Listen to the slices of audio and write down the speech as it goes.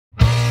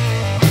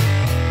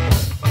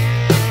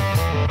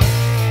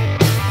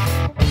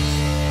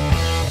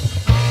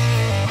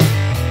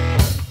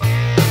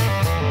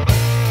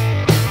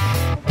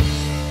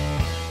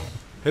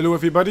Hello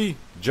everybody,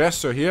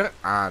 Jester here,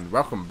 and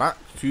welcome back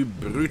to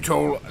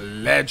Brütal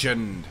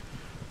Legend,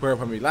 where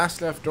when we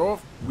last left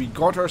off, we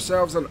got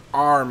ourselves an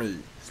army,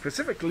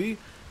 specifically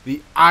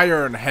the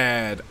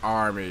Ironhead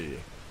army.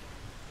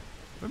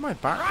 Where's my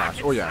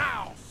backpack? Oh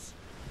yeah.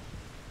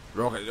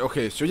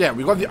 Okay, so yeah,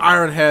 we got the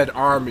Ironhead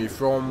army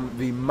from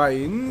the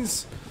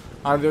mines,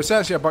 and they're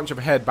essentially a bunch of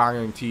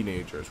head-banging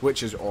teenagers,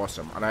 which is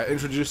awesome. And I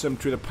introduced them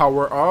to the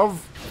power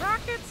of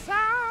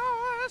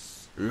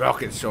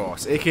Rocket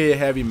Sauce, aka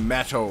heavy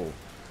metal,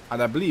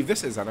 and I believe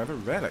this is another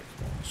relic.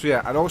 So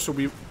yeah, and also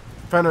we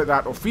found out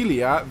that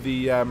Ophelia,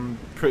 the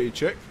pretty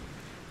chick,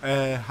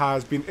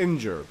 has been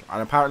injured,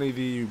 and apparently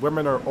the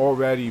women are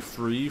already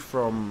free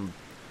from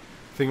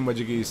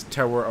Thingamajiggy's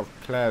Tower of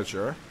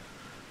Pleasure,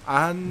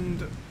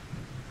 and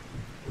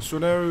so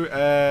now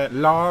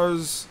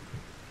Lars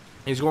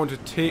is going to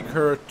take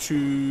her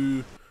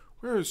to,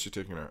 where is she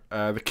taking her?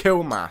 The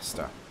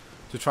Killmaster,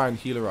 to try and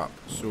heal her up.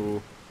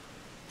 So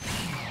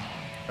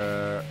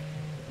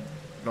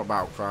not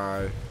Battle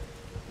Cry.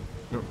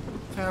 No,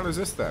 what the hell is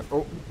this then?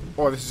 Oh,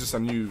 this is just a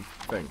new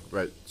thing,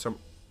 right?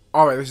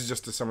 Alright, this is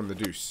just to summon the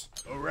Deuce.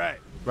 Alright.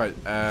 Right,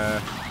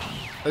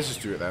 let's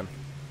just do it then.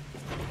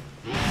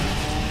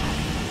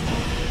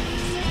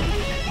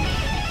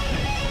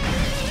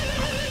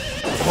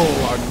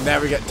 Oh, I'll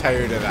never get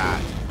tired of that.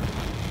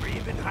 Where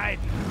you been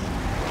hiding?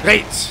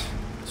 Right,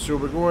 so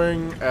we're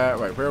going,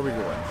 right, where are we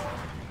going?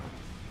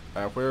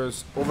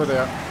 Where's, over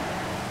there.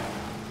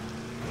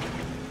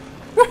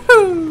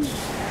 Woohoo!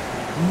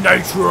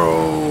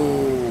 Nitro!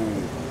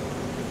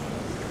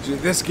 Dude,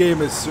 this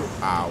game is so,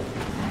 ow.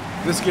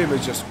 This game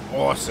is just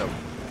awesome.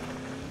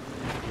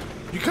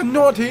 You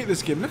cannot hate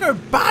this game. Look how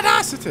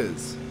badass it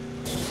is.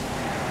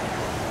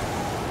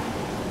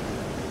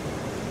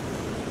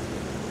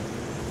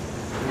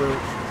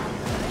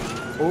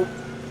 Oh,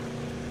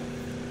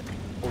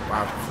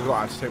 I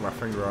forgot to take my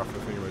finger off the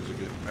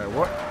thingamajiggy.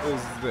 What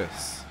is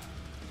this?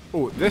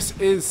 Oh, this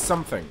is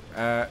something.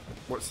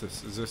 What's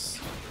this? Is this?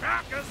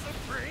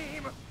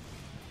 Supreme.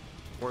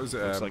 What is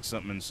it? Looks like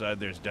something inside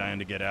there's dying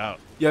to get out.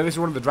 Yeah, this is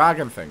one of the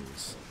dragon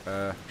things.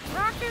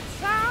 Rocket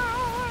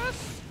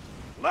sauce.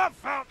 Love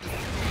fountain.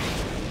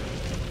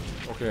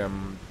 Okay,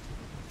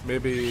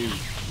 maybe.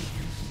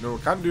 No,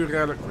 can't do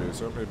reliquary,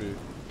 so maybe.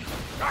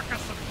 Rocket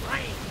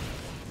Supreme.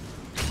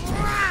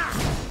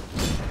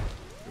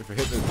 If I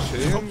hit the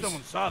Hope chains.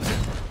 someone saw that.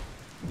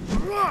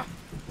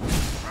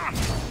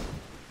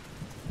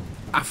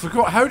 I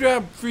forgot. How do I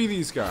free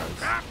these guys?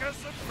 Rocket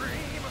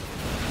Supreme.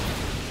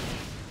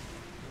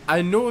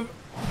 I know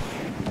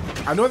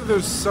that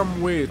there's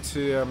some way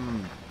to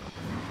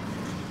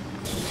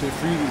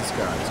free these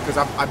guys, because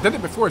I did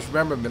it before. If you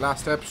remember in the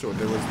last episode,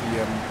 there was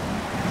the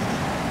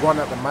one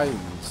at the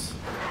mines.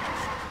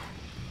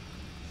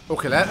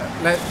 Okay, let's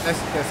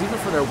leave it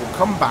for now. We'll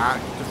come back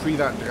to free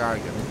that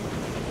dragon.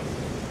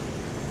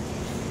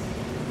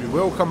 We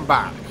will come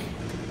back.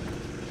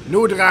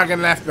 No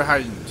dragon left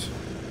behind.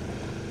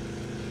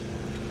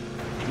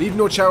 Leave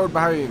no child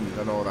behind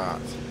and all that.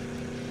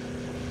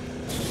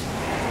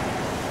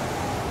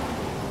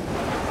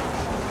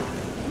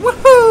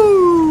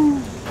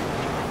 Woohoo!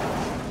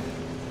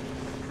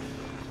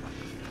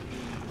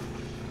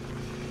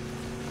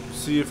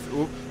 See if...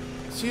 Oh,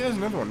 see, there's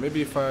another one.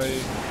 Maybe if I...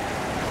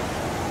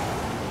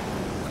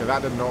 Okay,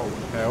 that did not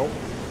help.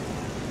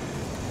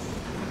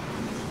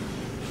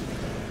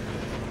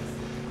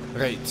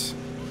 Right.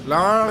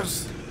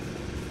 Lars?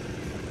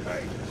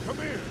 Hey, come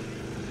here.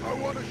 I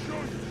want to show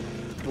you.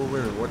 Oh,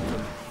 wait, what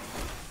the...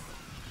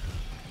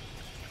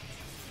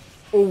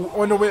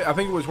 Oh, no, wait. I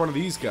think it was one of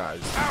these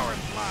guys. Power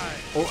slide.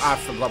 Oh, I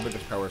forgot about the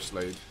power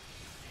slide.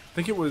 I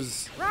think it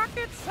was...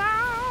 Rocket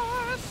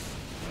sauce.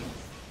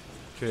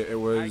 Okay, it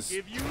was... I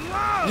give you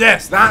love.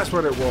 Yes, that's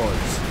what it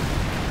was.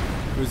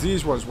 It was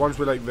these ones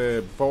with like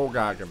the ball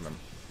gag in them.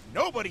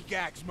 Nobody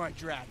gags my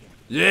dragon.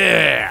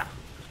 Yeah!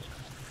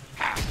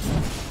 Rocket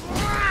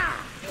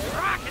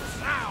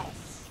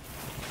sauce.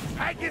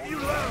 I give you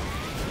love.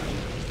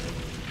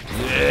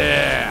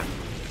 Yeah!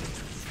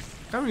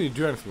 Can't really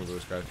do anything with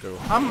those guys though.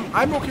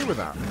 I'm okay with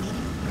that.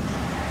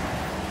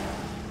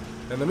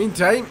 In the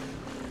meantime,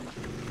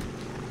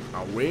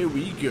 away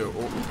we go.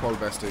 Oh, probably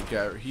best to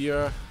get out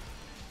here.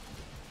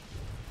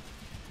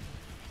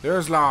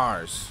 There's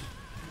Lars.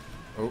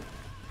 Oh.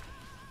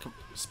 Come,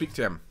 speak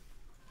to him.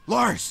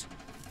 Lars!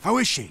 How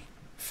is she?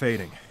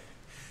 Fading.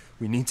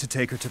 We need to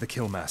take her to the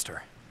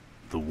Killmaster.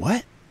 The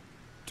what?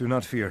 Do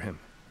not fear him.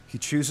 He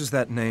chooses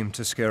that name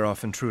to scare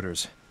off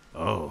intruders.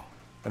 Oh.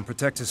 And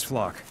protect his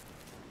flock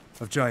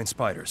of giant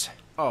spiders.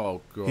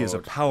 Oh, God. He is a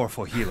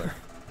powerful healer.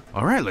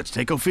 Alright, let's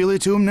take Ophelia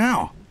to him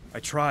now.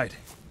 I tried.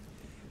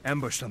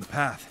 Ambushed on the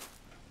path.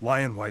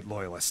 Lion White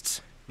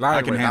loyalists.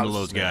 I can handle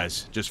those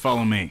guys. Just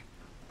follow me.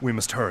 We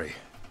must hurry.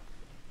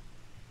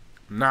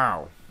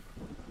 Now.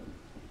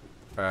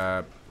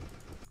 There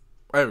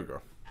we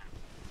go.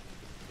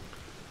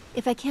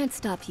 If I can't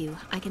stop you,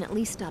 I can at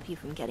least stop you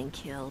from getting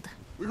killed.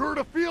 We heard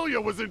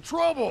Ophelia was in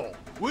trouble.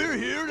 We're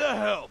here to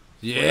help.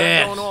 Yeah. We're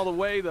not going all the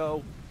way,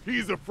 though.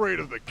 He's afraid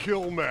of the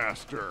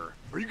Killmaster.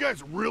 Are you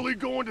guys really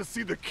going to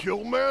see the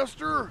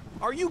Killmaster?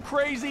 Are you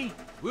crazy?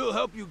 We'll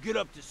help you get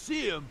up to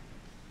see him,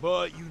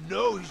 but you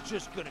know he's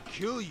just gonna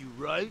kill you,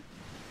 right?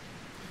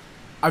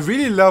 I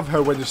really love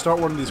how when you start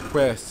one of these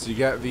quests, you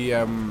get the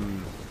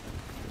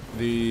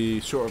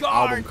sort of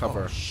album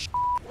cover.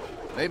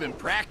 They've been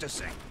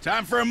practicing.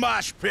 Time for a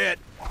mosh pit.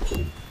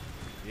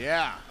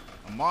 Yeah,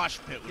 a mosh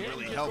pit would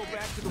really help you.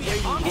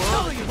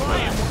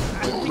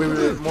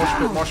 Wait,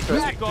 mosh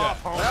pit.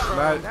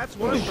 Right. That's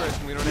one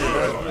person we don't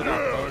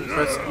have.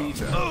 Press E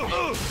to...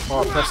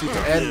 Oh, press E to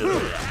end.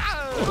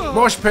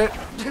 Mosh pit.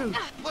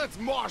 Let's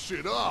mosh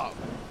it up.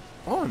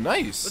 Oh,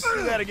 nice. Let's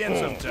do that again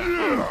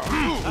sometime.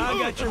 I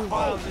got your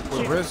piles of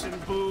where's... chips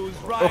and booze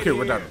right Okay, here.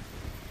 we're done.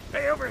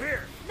 Hey, over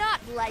here. Not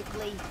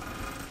likely.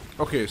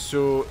 Okay,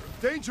 so...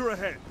 Danger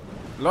ahead.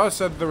 Lars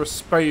said there were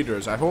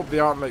spiders. I hope they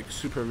aren't like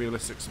super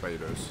realistic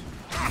spiders.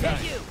 Hey,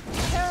 you.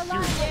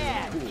 Caroline.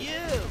 Yeah,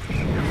 you.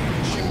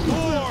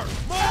 More.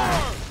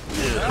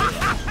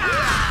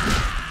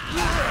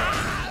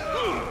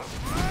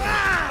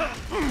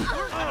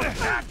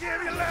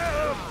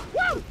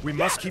 We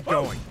must keep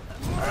going.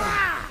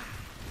 I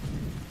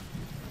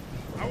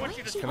want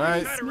you to Can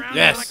I? right around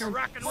Yes. like a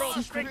rock and roll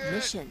Secret string.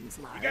 missions,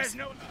 Lars. You guys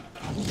know.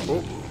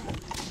 Oh,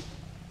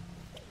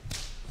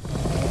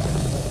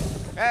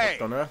 Hey,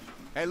 don't know.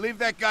 hey, leave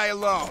that guy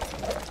alone.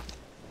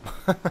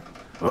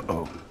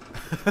 Uh-oh.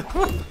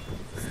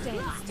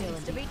 Stand still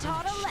and to be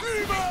taught a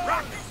lesson.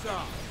 Rock this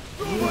song.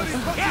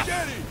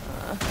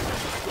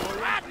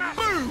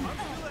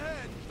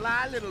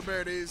 Fly, little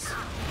birdies.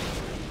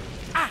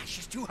 Ah,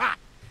 she's too hot.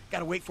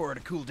 Gotta wait for her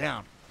to cool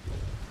down.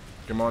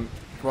 Come on,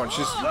 come on.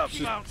 She's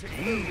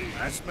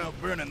I smell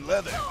burning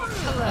leather.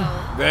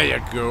 there.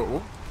 You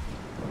go.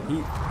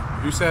 Oh.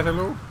 Who said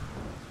hello?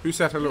 Who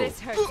said hello? This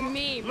hurts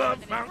me more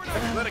than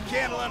it Lit a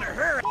candle under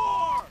her.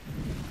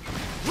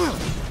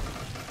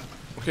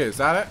 Okay, is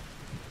that it?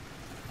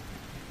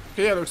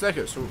 Okay, yeah, looks like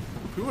it. So,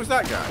 who was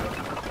that guy?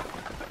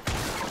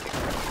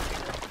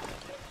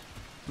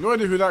 No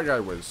idea who that guy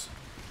was.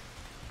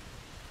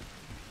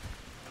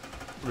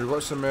 We've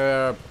got some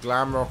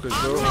glam rock as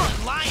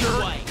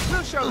well.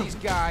 We'll show these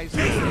guys.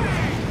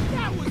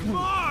 That was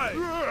mine.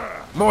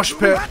 Mosh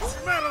pit.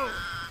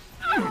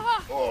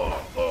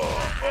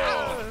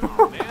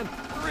 Man,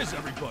 where is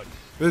everybody?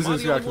 This Am I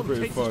is the only actually one who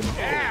pretty takes fun. this-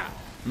 Yeah.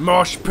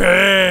 Mosh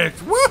pit.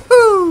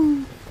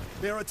 Woohoo!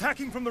 They are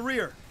attacking from the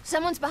rear.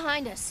 Someone's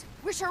behind us.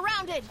 We're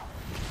surrounded.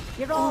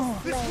 You're all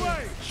This flayed.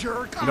 way,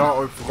 jerk. You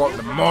know, we forgot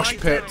the mosh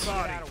pit.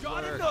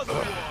 Got another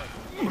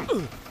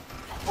one.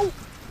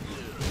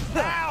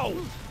 Ow!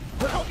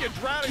 Hope you're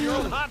drowning your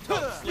own hot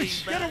tub,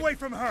 sleazebag. Get away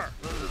from her.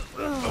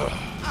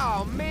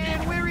 Oh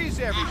man, where is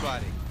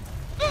everybody?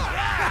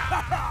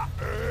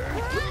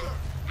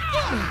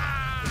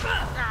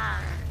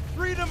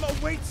 Freedom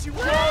awaits you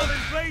all in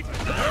great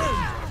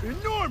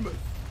enormous.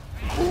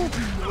 Oh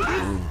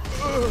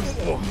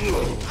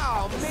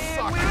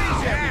man, where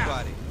is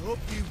everybody? Hope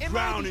you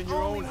drown in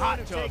your own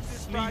hot tub,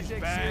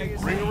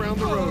 sleazebag. Bring around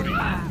the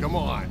roadie. Come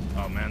on.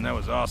 Oh man, that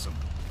was awesome.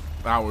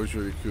 That was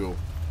really cool.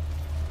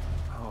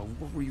 Oh,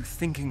 what were you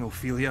thinking,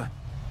 Ophelia?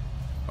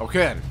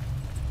 Okay,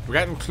 we're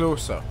getting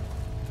closer.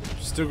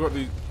 Still got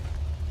the...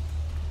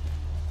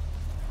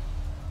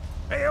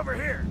 Hey, over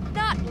here.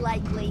 Not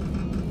likely.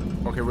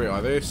 Okay, wait,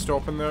 are they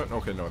stopping there?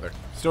 Okay, no, they're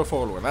still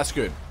following. That's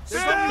good.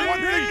 There's only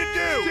one thing to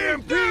do.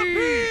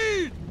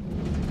 Stampede!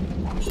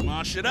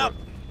 Mosh it up.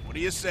 What do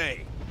you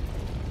say?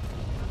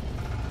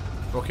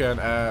 Okay,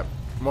 and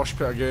mosh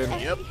pit again.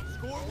 Yep.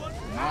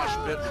 Mosh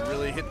pit would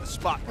really hit the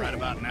spot right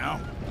about now.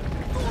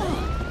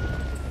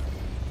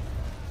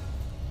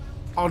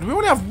 Oh, do we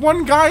only have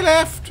one guy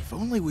left? If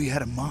only we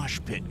had a mosh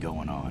pit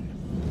going on.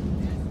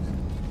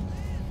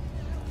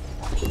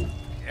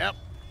 Yep.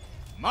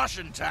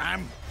 Moshing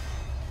time.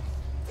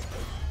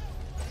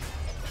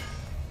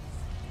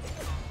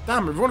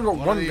 Damn, we've only got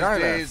One one of these guy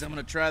days, left. I'm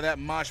gonna try that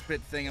mosh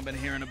pit thing I've been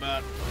hearing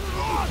about.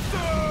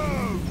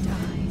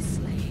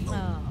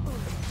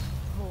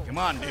 Come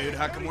on, dude.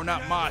 How come we're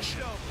not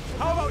moshing?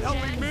 How about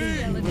helping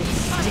me?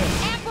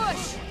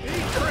 Ambush!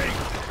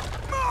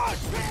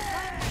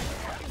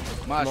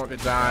 Mosh Not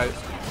pit. die.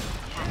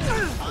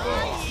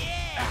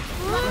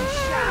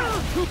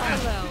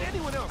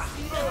 Anyone else?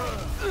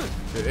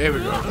 Okay, here we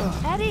go.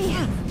 Eddie!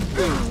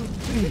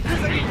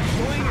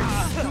 Join your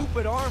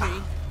stupid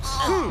army.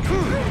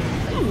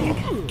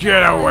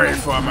 Get away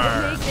from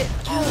her.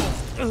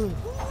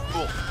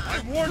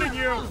 I'm warning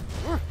you.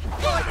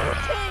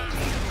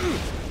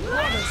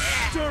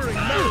 Stirring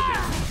melody.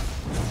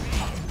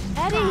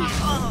 Eddie!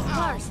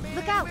 Lars,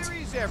 look out! Where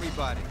is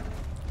everybody?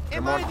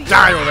 Come on,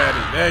 die already.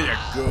 There you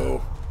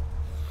go.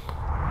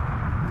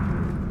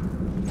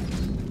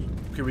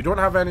 Okay, we don't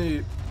have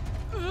any...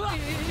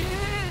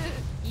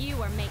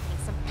 You are making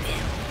some.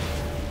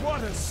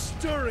 What a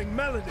stirring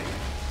melody.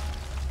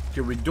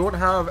 Okay, we don't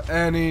have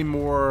any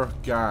more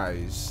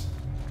guys.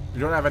 We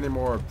don't have any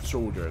more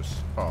soldiers.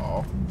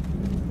 Oh,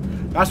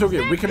 that's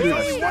okay. We can do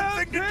this. One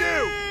thing to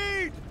do.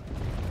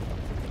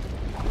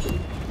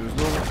 There's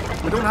no.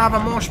 We don't have a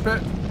mosh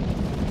pit.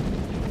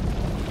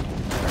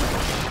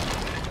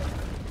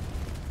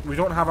 We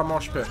don't have a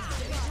mosh pit.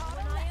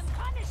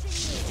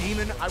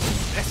 Demon, I will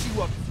mess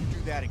you up if you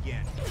do that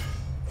again.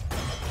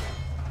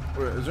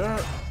 Wait, is there?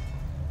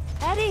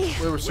 Eddie!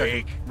 Wait a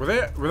second. Were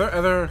there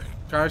other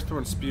guys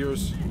throwing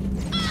spears?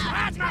 What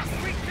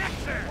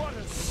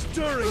a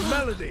stirring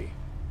melody.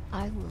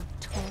 I will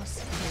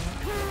toss you.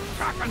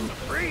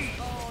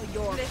 All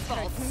your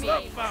fault, me.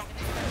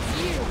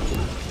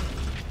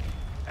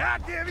 I'll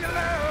give you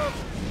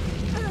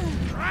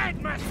love.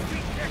 Ride my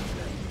sweet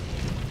Dexter.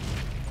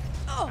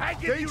 I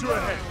give you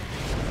love.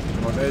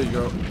 Oh, there you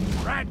go.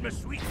 Ride my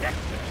sweet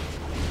Dexter.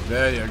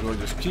 There you go.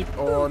 Just keep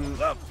on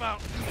Love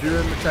fountain.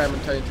 doing the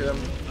Clementine to them.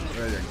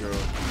 There you go.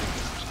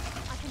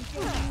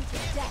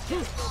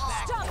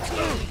 Stop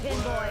cheering,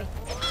 pinboy.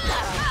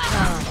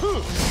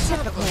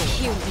 Typical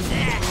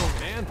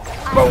human.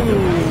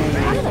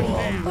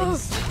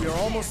 We're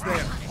almost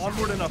there.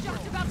 Onward and upward.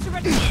 About to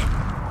ready.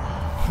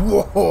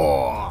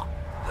 Whoa!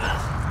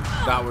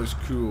 That was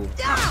cool.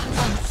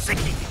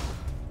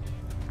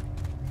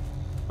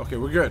 Okay,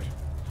 we're good.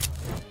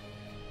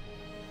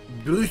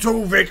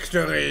 Brutal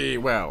victory!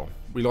 Well,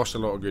 we lost a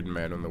lot of good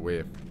men on the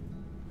way.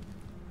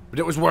 But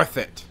it was worth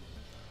it.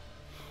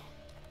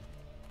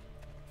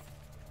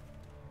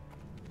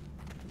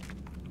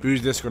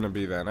 Who's this gonna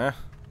be then, eh?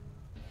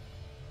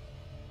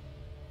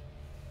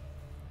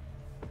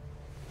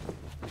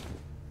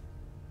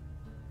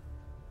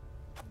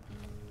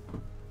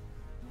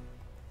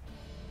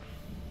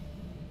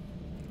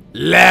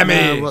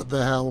 Lemmy! What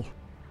the hell?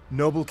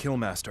 Noble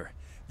Killmaster,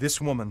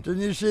 this woman...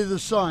 Didn't you see the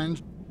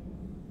signs?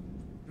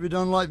 We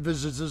don't like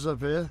visitors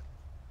up here.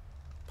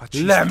 But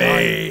she's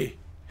Lemmy!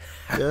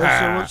 Yeah,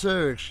 so what's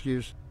her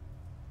excuse?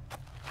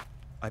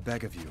 I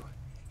beg of you,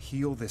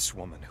 heal this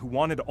woman who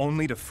wanted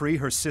only to free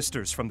her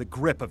sisters from the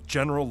grip of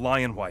General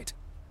Lionwhite.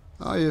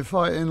 Oh, you're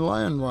fighting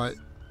Lionwhite.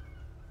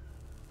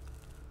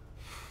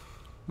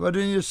 Why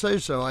didn't you say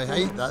so? I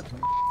hate that.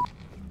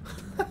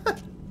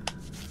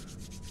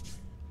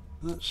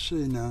 Let's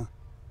see now.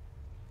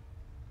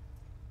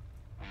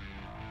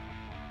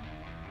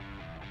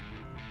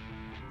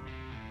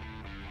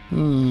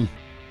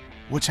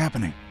 What's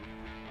happening?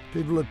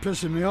 People are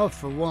pissing me off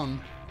for one.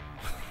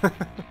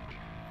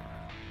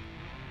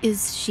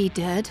 Is she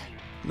dead?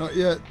 Not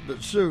yet,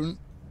 but soon.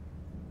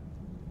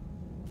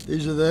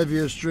 These are the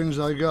heaviest strings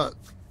I got.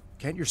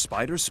 Can't your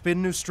spiders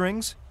spin new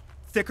strings?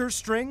 Thicker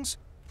strings?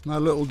 My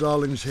little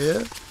darling's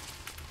here?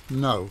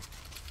 No.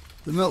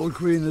 The Metal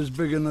Queen is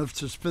big enough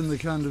to spin the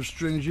kind of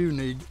strings you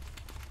need.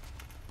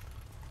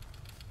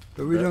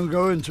 But we don't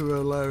go into her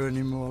lair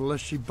anymore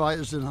unless she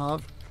bites us in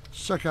half,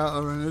 suck out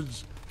our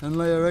innards, and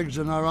lay her eggs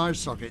in our eye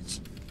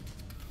sockets.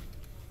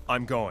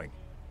 I'm going.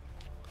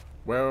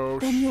 Well,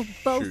 Then you'll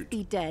both shoot.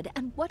 be dead,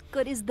 and what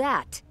good is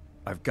that?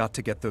 I've got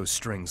to get those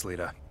strings,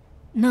 Lita.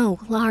 No,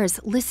 Lars,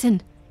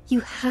 listen.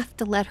 You have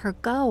to let her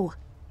go.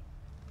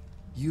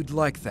 You'd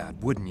like that,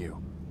 wouldn't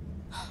you?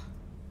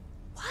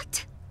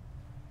 What?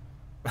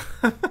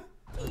 I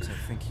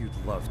think you'd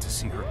love to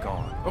see her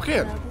gone.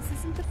 Okay, Well, this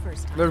isn't the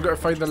first time. now we've got to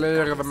find the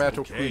lair of the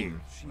Metal Hey,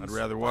 Queen. I'd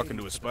rather walk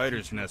into a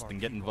spider's nest than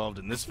get involved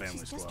in this family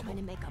She's just squabble. trying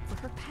to make up for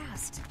her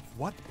past.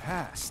 What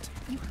past?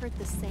 You heard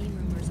the same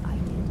rumors I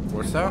did.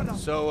 What's that?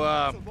 So,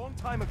 A long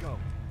time ago.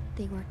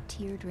 They were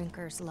tear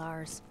drinkers,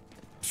 Lars.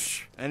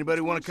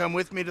 anybody want to come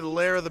with me to the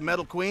lair of the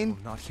Metal Queen?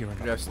 Not here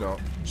enough. Guess not.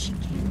 She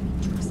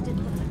can't be trusted.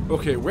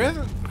 Okay, where's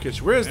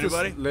this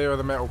Anybody? lair of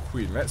the Metal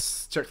Queen?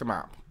 Let's check the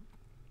map.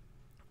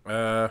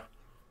 Well,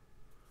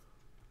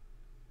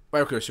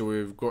 okay, so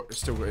we've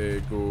still got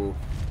to go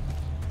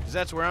Because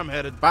that's where I'm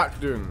headed. back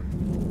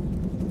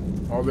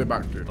down. All the way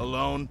back down.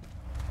 Alone.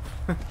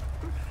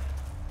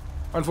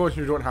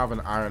 Unfortunately, we don't have an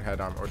iron head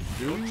arm. Or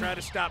do Don't we? try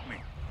to stop me.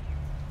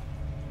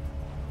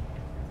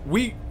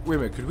 Wait a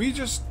minute, could we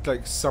just,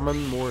 like,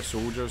 summon more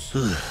soldiers?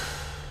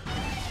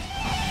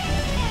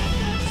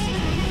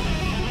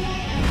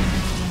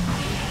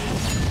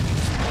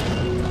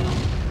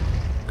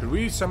 Could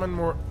we summon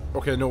more?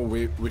 Okay, no,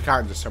 we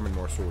can't just summon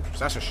more soldiers.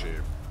 That's a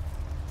shame.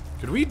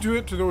 Could we do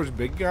it to those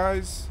big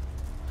guys?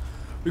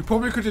 We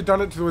probably could have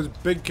done it to those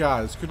big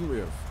guys, couldn't we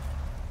have?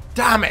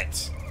 Damn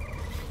it!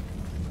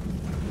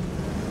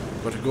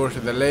 Got to go to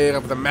the lair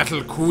of the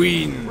Metal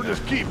Queen. We're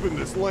just keeping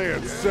this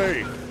land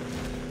safe.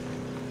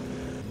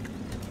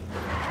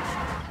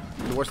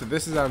 So what's it?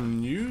 This is a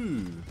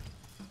new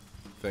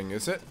thing,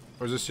 is it?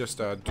 Or is this just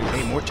a...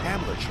 Hey, more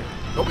tablature.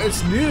 Oh,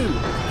 it's new!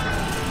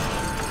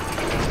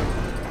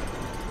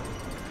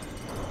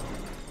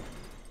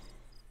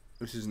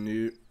 This is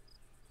new.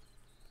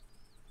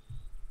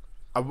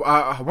 I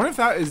wonder if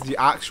that is the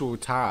actual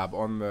tab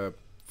on the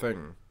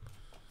thing.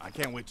 I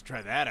can't wait to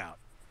try that out.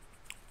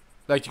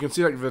 Like, you can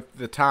see, like,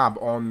 the tab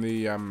on the,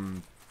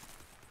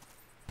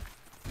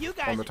 You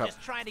guys on the are top.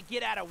 just trying to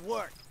get out of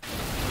work.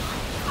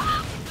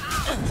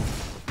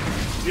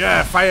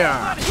 Yeah,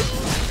 fire!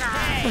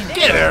 Hey,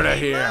 Get out of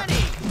here! buddy.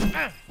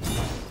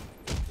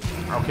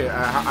 Okay,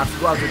 I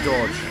forgot to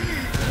dodge.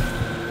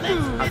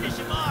 Let's finish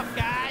him off,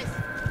 guys.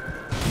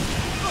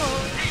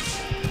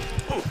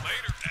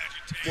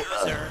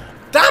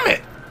 Damn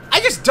it! I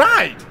just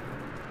died!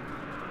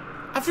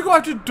 I I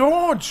forgot how to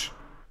dodge.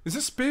 Is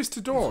this space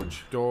to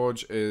dodge?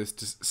 Dodge is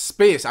just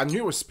space. I knew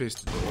it was space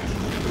to dodge.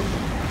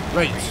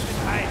 Right.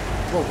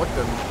 Whoa,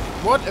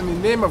 what in the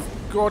name of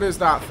God is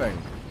that thing?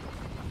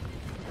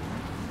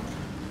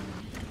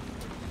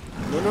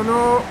 No, no,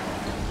 no.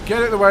 Get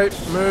out of the way.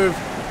 Move.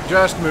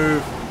 Just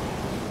move.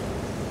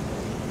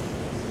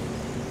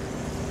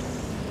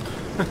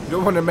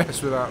 Don't want to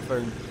mess with that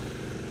thing.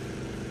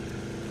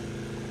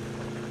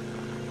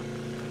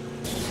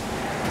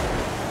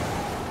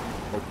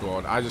 Oh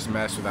God, I just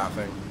messed with that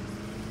thing.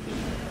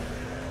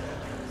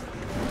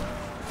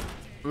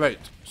 Right,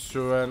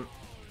 so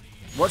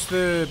what's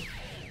the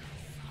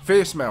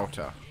face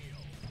melter?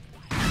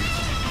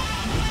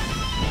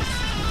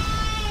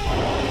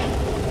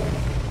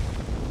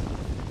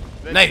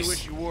 Bet Nice. you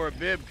wish you wore a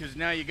bib, because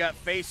now you got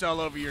face all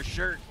over your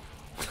shirt.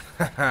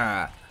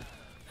 Okay,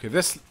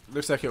 this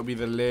looks like it'll be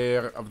the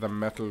lair of the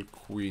Metal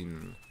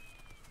Queen.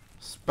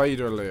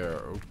 Spider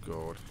lair, oh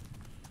God.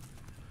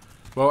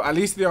 Well, at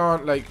least they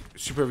aren't like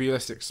super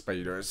realistic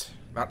spiders.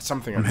 That's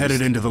something. I'm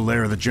headed into the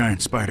lair of the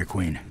giant Spider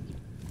Queen.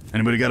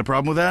 Anybody got a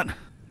problem with that?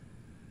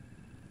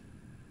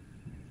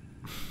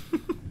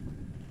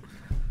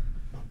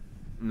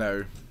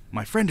 No.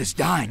 My friend is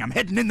dying. I'm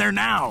heading in there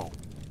now.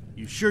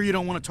 You sure you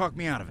don't want to talk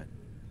me out of it?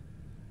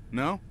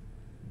 No?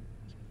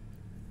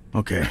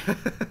 Okay.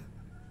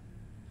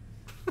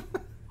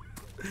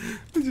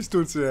 They just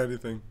don't say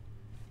anything.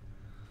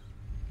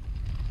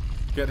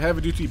 Get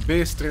heavy duty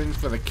bass strings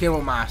for the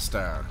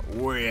Killmaster.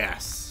 Oh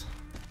yes.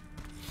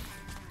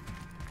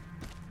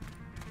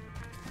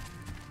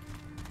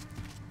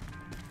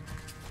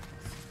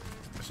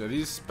 So are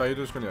these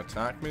spiders going to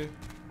attack me?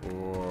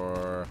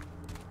 Or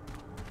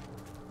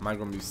am I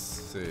going to be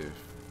safe?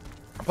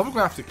 I'm probably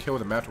going to have to kill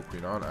the Metal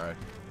Queen, aren't I?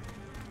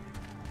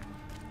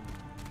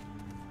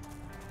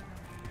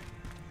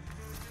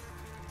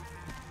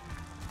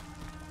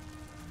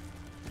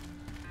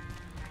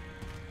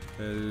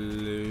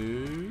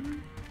 Hello?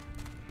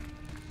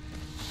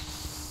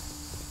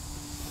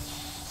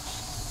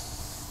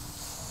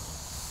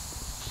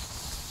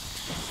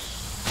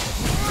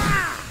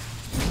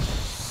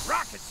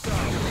 Rocket star.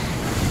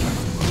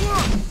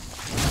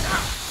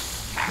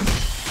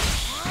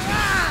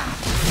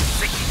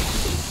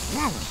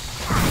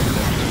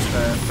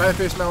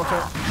 Fireface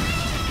melter.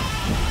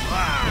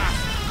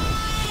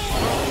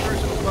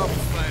 Personal bubble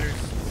spiders.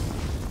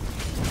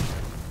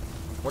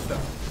 What the?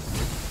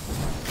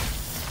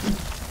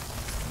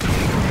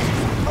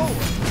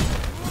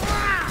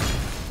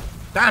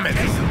 Damn it!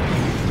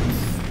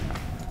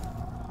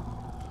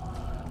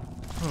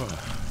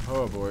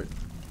 Oh boy.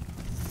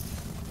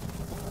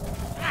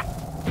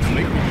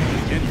 Make me do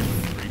it again, you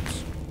freaks.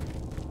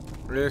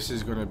 This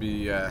is gonna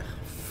be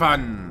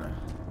fun.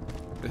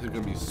 This is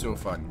gonna be so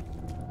fun.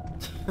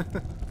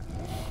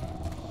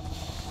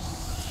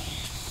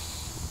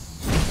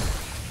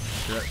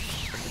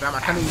 Damn, I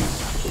can't even...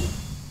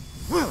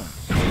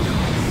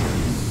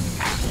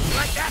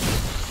 Like that.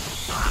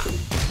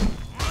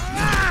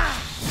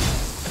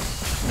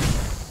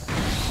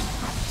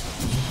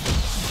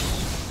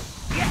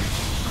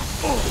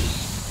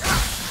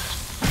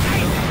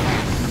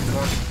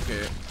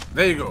 Okay,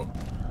 there you go.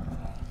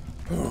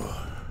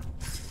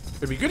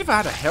 It'd be good if I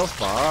had a health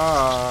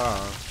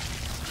bar.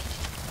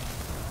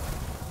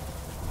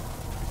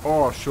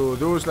 Oh, so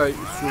those those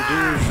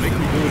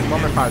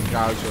mummified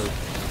guys are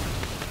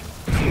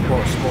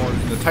what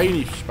spawn the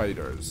tiny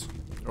spiders.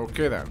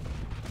 Okay then.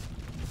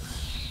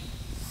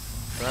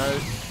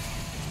 Right.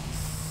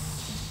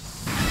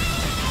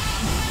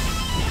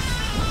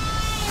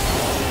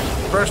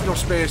 Personal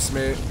space,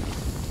 mate.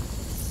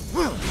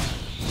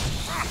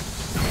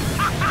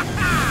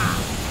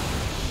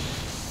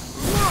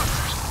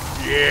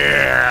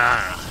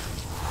 Yeah.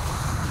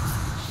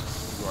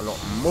 Do a lot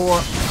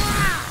more.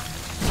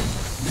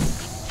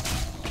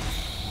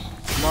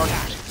 Come on,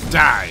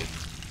 die.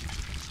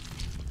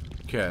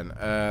 Okay,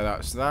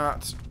 that's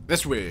that.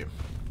 This way.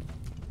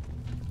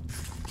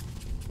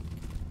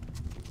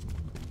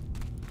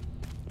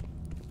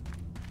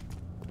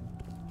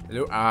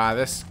 Hello. Ah,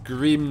 this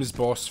screams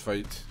boss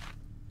fight.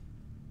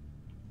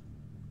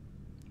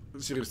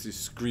 Seriously,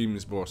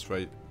 screams boss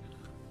fight.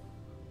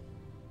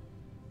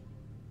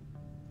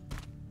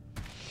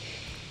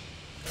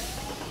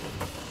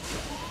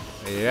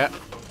 Yeah.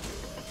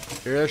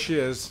 Here she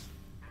is.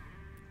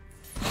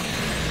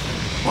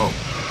 Whoa.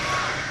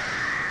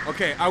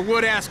 Okay, I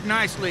would ask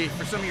nicely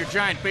for some of your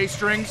giant bass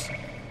strings,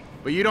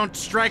 but you don't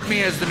strike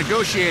me as the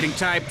negotiating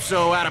type,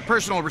 so out of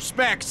personal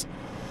respects,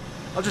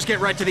 I'll just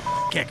get right to the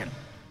kicking.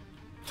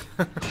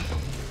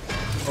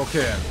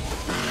 Okay.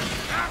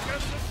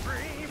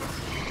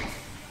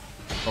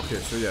 Okay,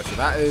 so yeah, so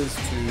that is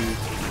to...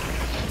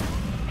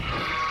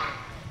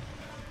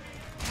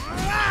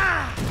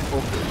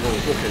 Okay,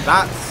 whoa, okay,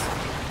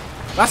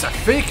 that's a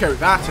fake out,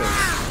 that is.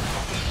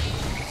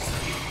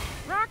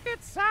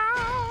 Rocket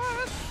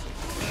sauce.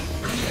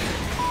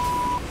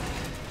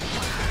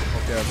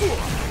 Okay.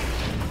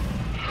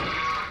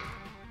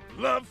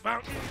 Love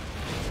fountain.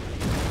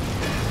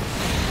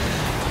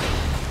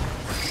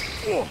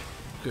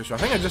 Okay, so I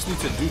think I just need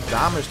to do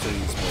damage to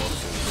these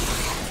bosses.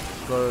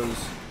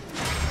 Because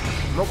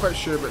I'm not quite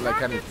sure about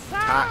like any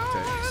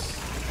tactics.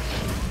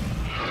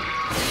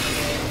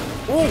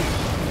 Oh!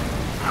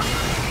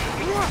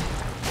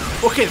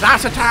 Okay,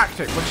 that's a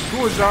tactic. When she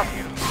goes up,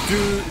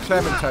 do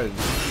Clementine.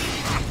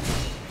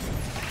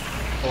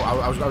 Oh,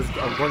 I was going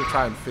to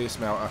try and face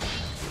melt her.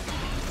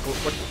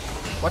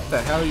 What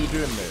the hell are you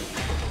doing there?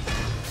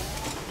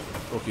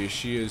 Okay,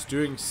 she is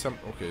doing some.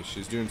 Okay,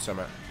 she's doing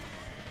something.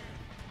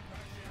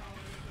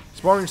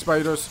 Spawning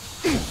spiders.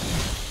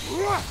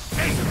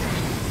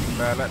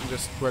 Let me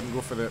just go ahead and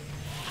go for the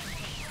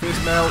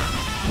face melt.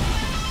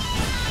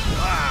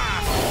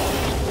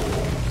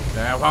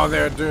 Now, while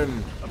they're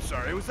doing. I'm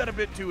sorry, was that a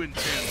bit too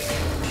intense?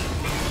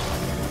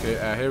 Okay,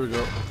 here we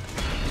go.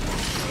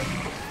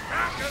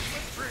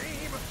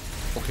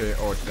 Okay,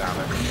 oh damn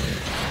it.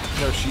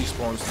 Now she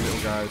spawns the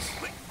little guys.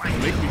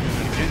 Make me do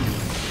that again.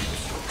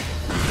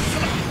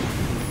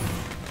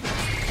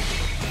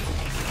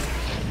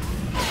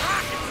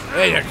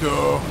 There you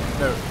go.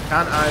 Now,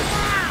 can I?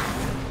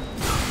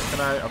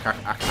 Okay,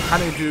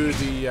 can I do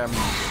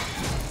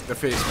the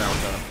face melt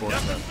then,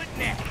 unfortunately?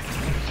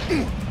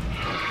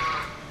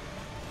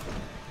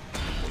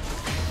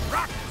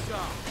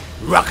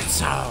 Rocket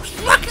sauce!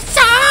 Rocket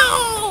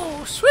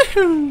sauce!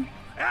 Woohoo!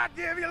 I'll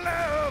give you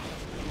love.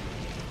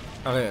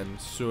 And then,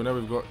 so now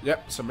we've got,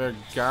 yep, some more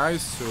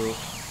guys, so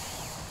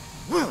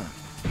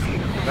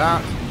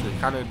that, so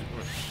kind of,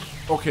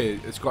 okay,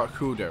 it's got a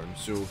cooldown,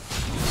 so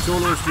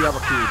solos do have a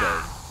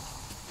cooldown.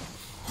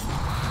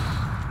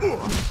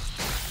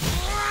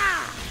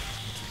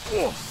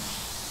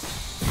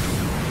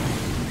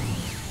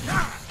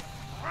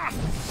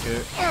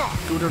 Okay,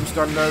 cooldown's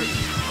done now.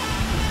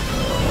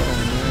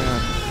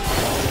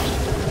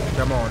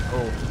 Come on,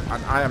 oh,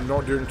 and I am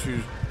not doing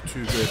too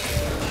good.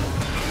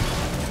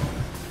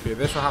 Okay,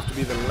 this will have to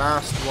be the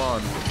last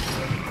one.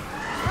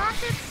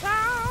 Rocket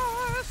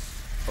sauce.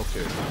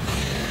 Okay.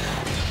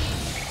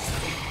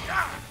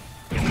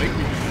 Make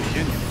me do that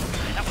again.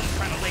 That was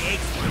trying to lay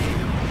eggs for you.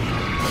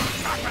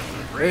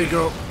 There you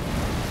go.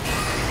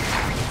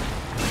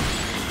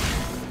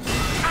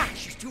 Ah,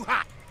 she's too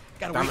hot.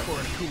 Gotta Damn wait it. for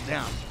her to cool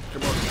down.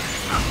 Come on.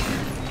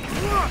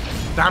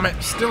 Damn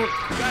it, still.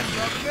 Got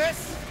love this.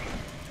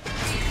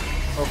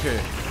 Okay.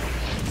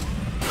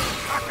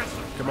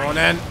 Come on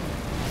in.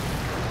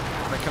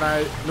 Can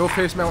I... No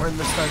face melting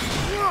this time.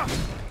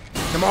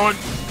 Come on.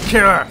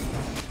 Kill her.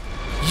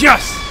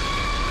 Yes!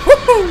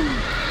 Woohoo!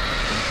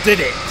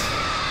 Did it.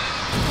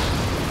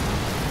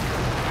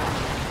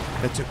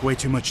 That took way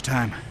too much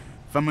time.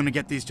 If I'm gonna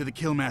get these to the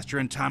Killmaster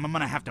in time, I'm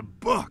gonna have to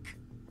book.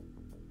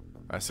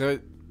 That's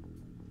it.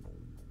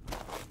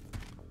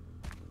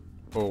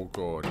 Oh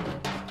god.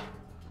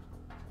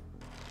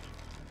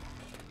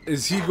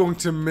 Is he going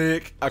to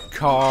make a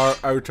car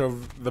out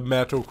of the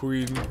Metal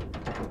Queen?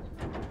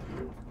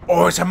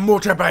 Oh, it's a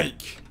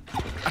motorbike!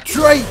 A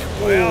trike!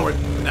 Oh,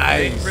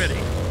 nice! Ain't pretty.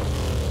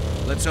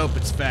 Let's hope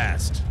it's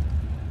fast.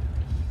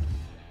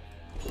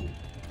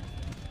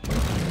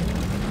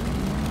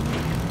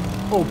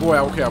 Oh boy,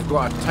 okay, I've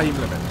got a time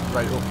limit.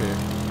 Right, okay.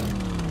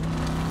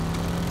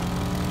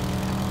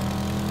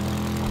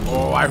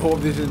 Oh, I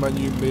hope this is my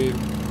new main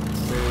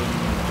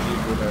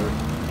vehicle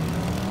now.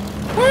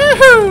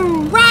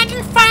 Woohoo!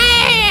 Riding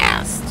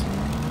fast!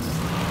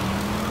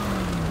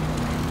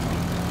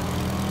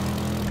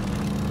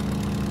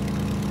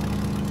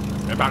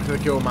 Get back to the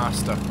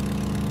Killmaster.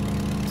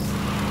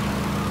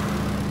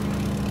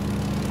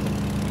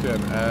 Okay,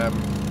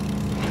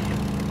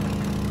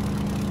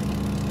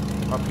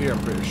 up here, I'm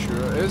pretty sure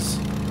it is.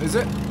 Is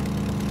it?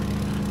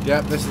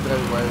 Yep, this is the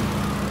right way.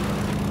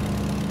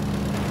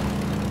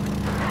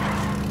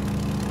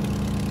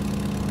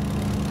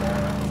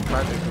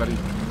 Trying to bloody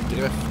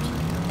drift.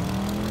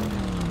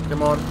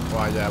 Come on.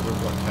 Oh yeah,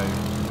 we've got time.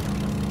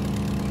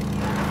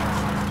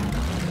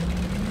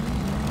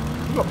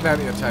 We've got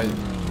plenty of time.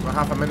 We've got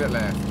half a minute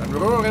left. And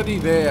we're already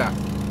there.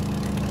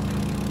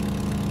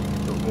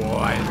 But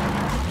boy,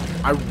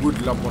 I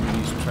would love one of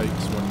these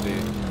trikes one day.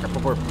 Like a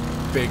proper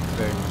big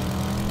thing.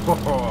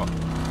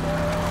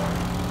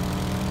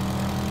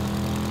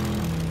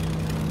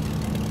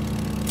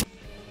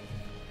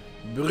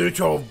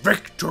 Brutal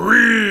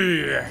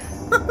victory!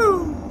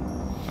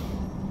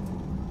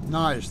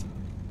 Nice.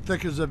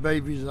 Thick as a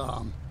baby's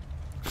arm.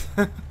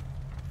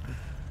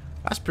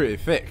 That's pretty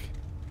thick.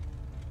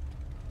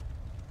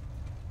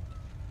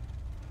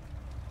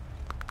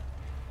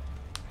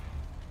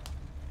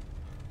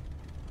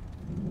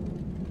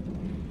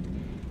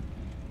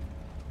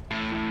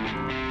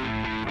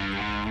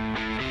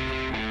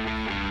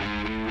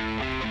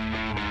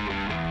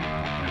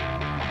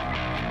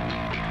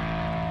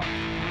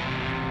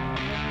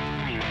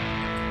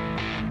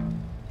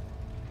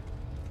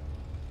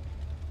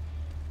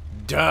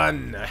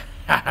 Done.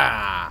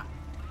 Haha.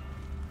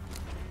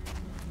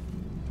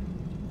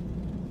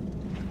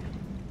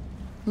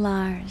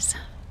 Lars,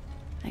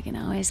 I can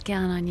always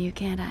count on you,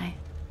 can't I?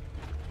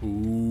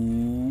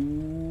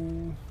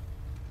 Ooh.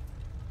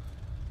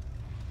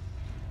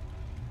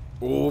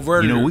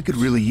 Overlooked. You know, we could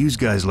really use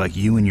guys like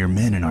you and your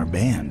men in our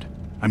band.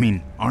 I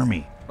mean,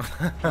 army.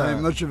 I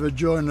ain't much of a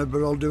joiner,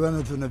 but I'll do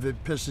anything if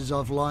it pisses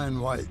off Lion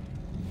White.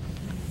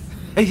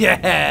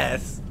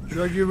 Yes!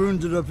 Drag your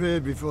wounded up here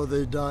before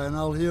they die, and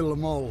I'll heal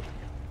them all.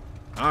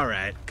 All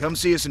right, come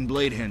see us in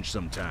Bladehenge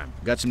sometime.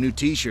 Got some new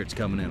t-shirts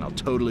coming in. I'll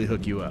totally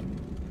hook you up.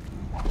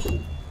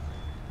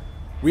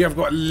 We have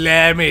got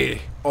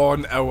Lemmy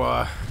on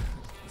our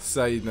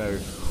side now.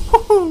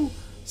 Woohoo!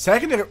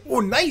 Secondary. Oh,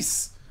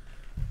 nice!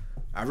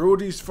 A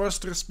roadie's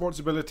first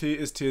responsibility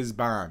is to his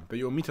band, but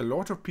you'll meet a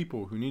lot of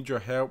people who need your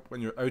help when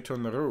you're out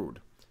on the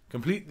road.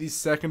 Complete these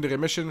secondary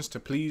missions to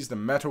please the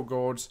metal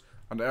gods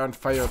and earn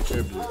fire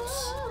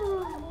tributes.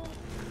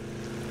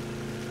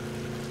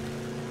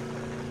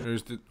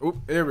 There's the... Oh,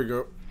 here we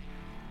go.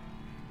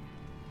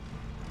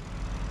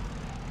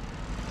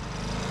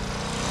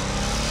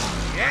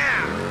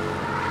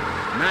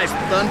 Yeah! Nice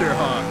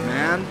Thunderhawk,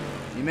 man.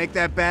 You make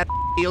that bad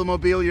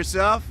mobile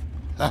yourself?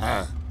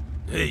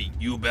 Hey,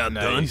 you about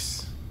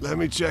Nice. done? Let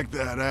me check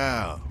that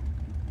out.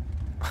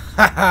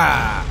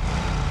 Haha!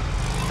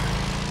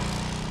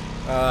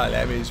 Ah,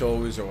 Lemmy's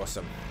always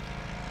awesome.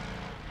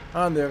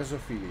 And there's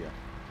Ophelia.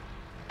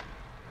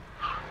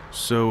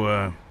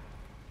 So,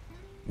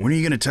 when are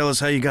you gonna tell us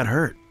how you got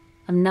hurt?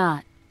 I'm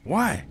not,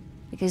 Why?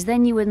 because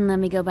then you wouldn't let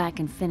me go back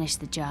and finish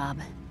the job.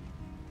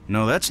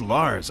 No, that's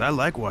Lars. I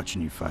like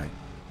watching you fight.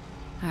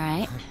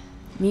 Alright?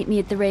 Meet me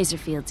at the Razor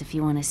Fields if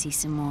you want to see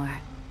some more.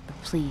 But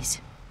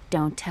please,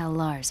 don't tell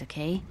Lars,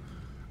 okay?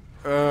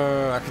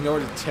 I can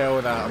already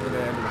tell that I'm gonna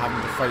end up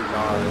having to fight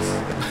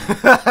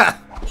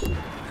Lars.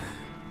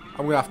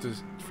 I'm gonna have to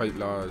fight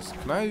Lars.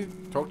 Can I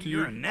talk to you?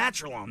 You're a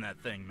natural on that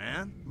thing,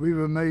 man. We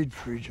were made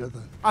for each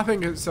other. I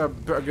think it's a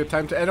good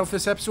time to end off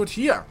this episode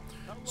here.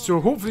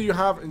 So hopefully you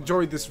have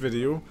enjoyed this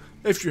video.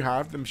 If you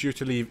have, then be sure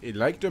to leave a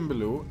like down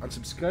below and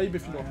subscribe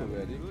if you're not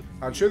already.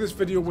 And share this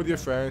video with your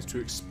friends to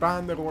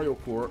expand the Royal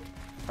Court.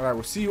 And I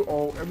will see you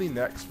all in the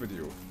next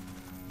video.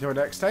 Until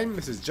next time,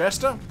 this is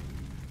Jester,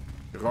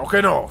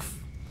 rocking off.